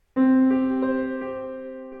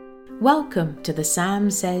Welcome to the Sam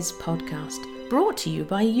Says podcast, brought to you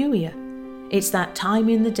by Youier. It's that time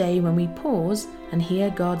in the day when we pause and hear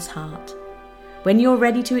God's heart. When you're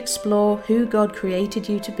ready to explore who God created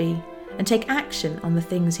you to be and take action on the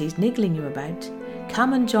things He's niggling you about,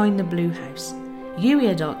 come and join the Blue House,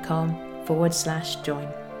 youier.com/join.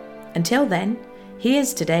 Until then,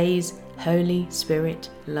 here's today's Holy Spirit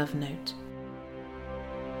Love Note.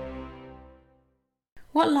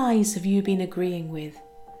 What lies have you been agreeing with?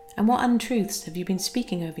 And what untruths have you been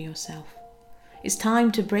speaking over yourself? It's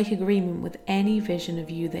time to break agreement with any vision of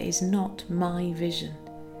you that is not my vision.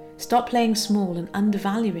 Stop playing small and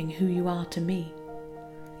undervaluing who you are to me.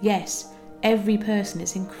 Yes, every person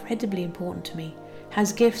is incredibly important to me,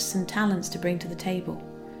 has gifts and talents to bring to the table.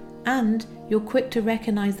 And you're quick to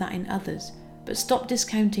recognize that in others, but stop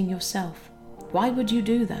discounting yourself. Why would you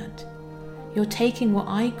do that? You're taking what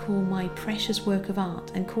I call my precious work of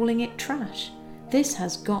art and calling it trash. This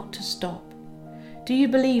has got to stop. Do you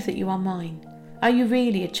believe that you are mine? Are you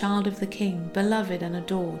really a child of the King, beloved and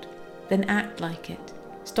adored? Then act like it.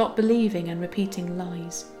 Stop believing and repeating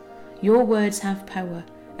lies. Your words have power,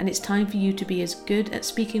 and it's time for you to be as good at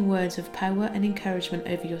speaking words of power and encouragement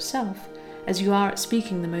over yourself as you are at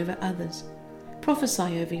speaking them over others.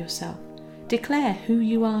 Prophesy over yourself. Declare who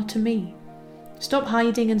you are to me. Stop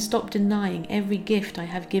hiding and stop denying every gift I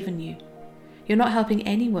have given you. You're not helping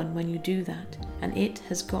anyone when you do that, and it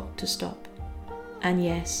has got to stop. And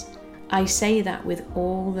yes, I say that with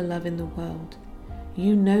all the love in the world.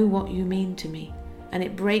 You know what you mean to me, and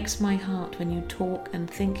it breaks my heart when you talk and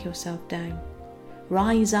think yourself down.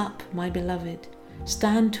 Rise up, my beloved.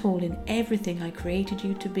 Stand tall in everything I created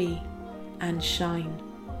you to be, and shine.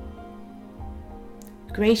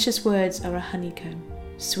 Gracious words are a honeycomb,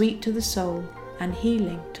 sweet to the soul and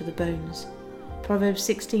healing to the bones. Proverbs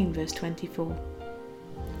 16 verse 24.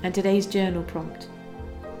 And today's journal prompt: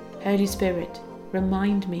 Holy Spirit,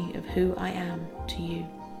 remind me of who I am to you.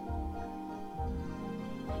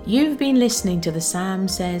 You've been listening to the Sam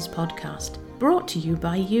Says podcast, brought to you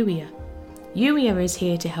by Youier. Youier is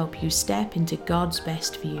here to help you step into God's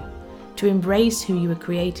best for you, to embrace who you were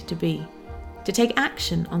created to be, to take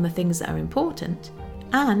action on the things that are important,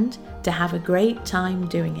 and to have a great time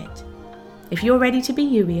doing it. If you're ready to be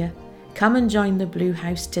Youier, come and join the Blue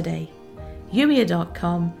House today.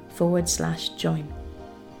 Youier.com/join.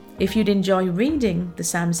 If you'd enjoy reading the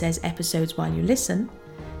Sam Says episodes while you listen,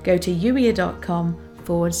 go to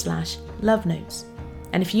youier.com/love notes.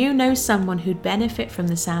 And if you know someone who'd benefit from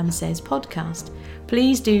the Sam Says podcast,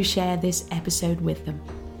 please do share this episode with them.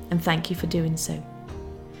 And thank you for doing so.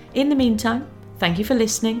 In the meantime, thank you for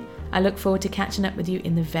listening. I look forward to catching up with you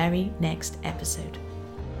in the very next episode.